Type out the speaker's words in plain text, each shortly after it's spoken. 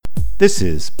This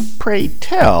is Pray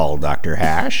Tell Dr.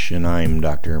 Hash, and I'm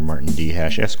Dr. Martin D.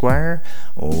 Hash, Esquire,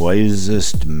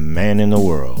 wisest man in the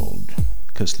world.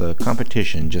 'Cause the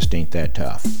competition just ain't that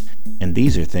tough. And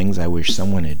these are things I wish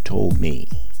someone had told me.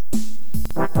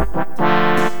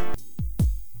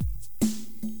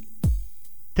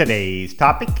 Today's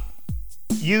topic,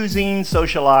 using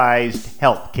socialized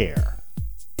healthcare.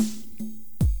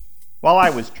 While I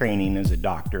was training as a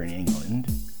doctor in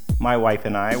England, my wife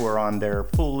and I were on their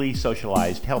fully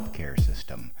socialized healthcare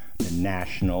system, the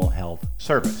National Health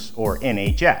Service, or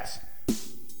NHS,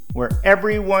 where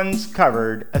everyone's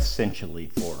covered essentially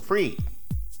for free.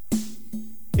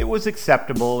 It was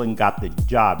acceptable and got the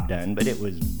job done, but it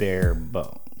was bare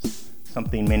bones,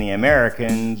 something many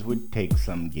Americans would take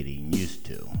some getting used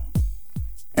to.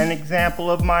 An example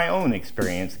of my own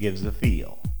experience gives a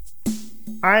feel.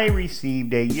 I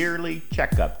received a yearly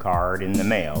checkup card in the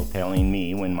mail telling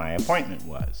me when my appointment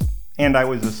was, and I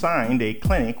was assigned a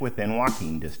clinic within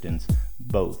walking distance,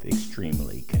 both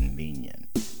extremely convenient.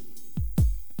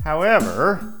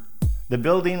 However, the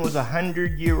building was a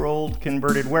 100-year-old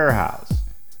converted warehouse.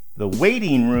 The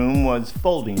waiting room was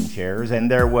folding chairs,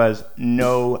 and there was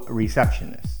no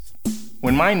receptionist.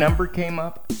 When my number came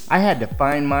up, I had to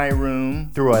find my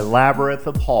room through a labyrinth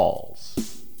of halls.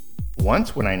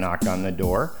 Once when I knocked on the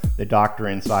door, the doctor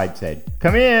inside said,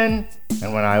 "Come in,"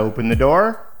 and when I opened the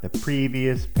door, the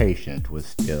previous patient was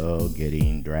still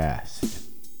getting dressed.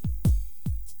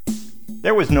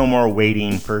 There was no more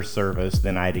waiting for service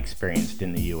than I'd experienced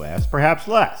in the U.S., perhaps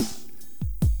less.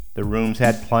 The rooms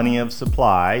had plenty of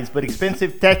supplies, but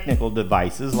expensive technical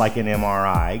devices like an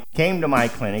MRI came to my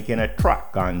clinic in a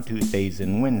truck on Tuesdays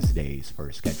and Wednesdays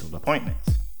for scheduled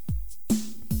appointments.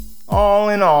 All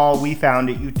in all, we found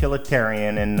it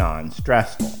utilitarian and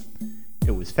non-stressful.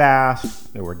 It was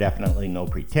fast, there were definitely no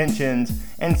pretensions,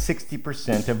 and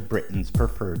 60% of Britons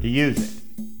preferred to use it.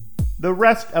 The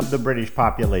rest of the British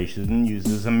population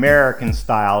uses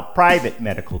American-style private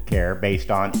medical care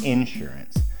based on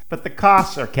insurance, but the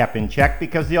costs are kept in check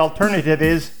because the alternative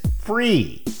is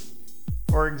free.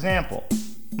 For example,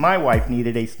 my wife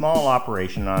needed a small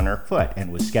operation on her foot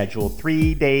and was scheduled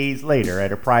 3 days later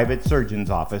at a private surgeon's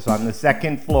office on the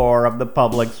second floor of the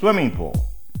public swimming pool.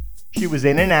 She was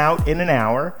in and out in an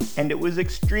hour, and it was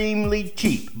extremely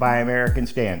cheap by American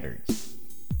standards.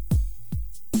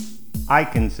 I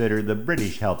consider the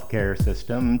British healthcare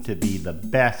system to be the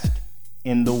best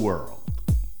in the world.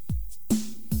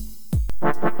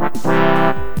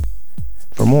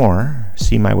 For more,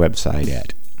 see my website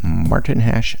at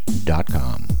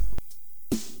martinhash.com.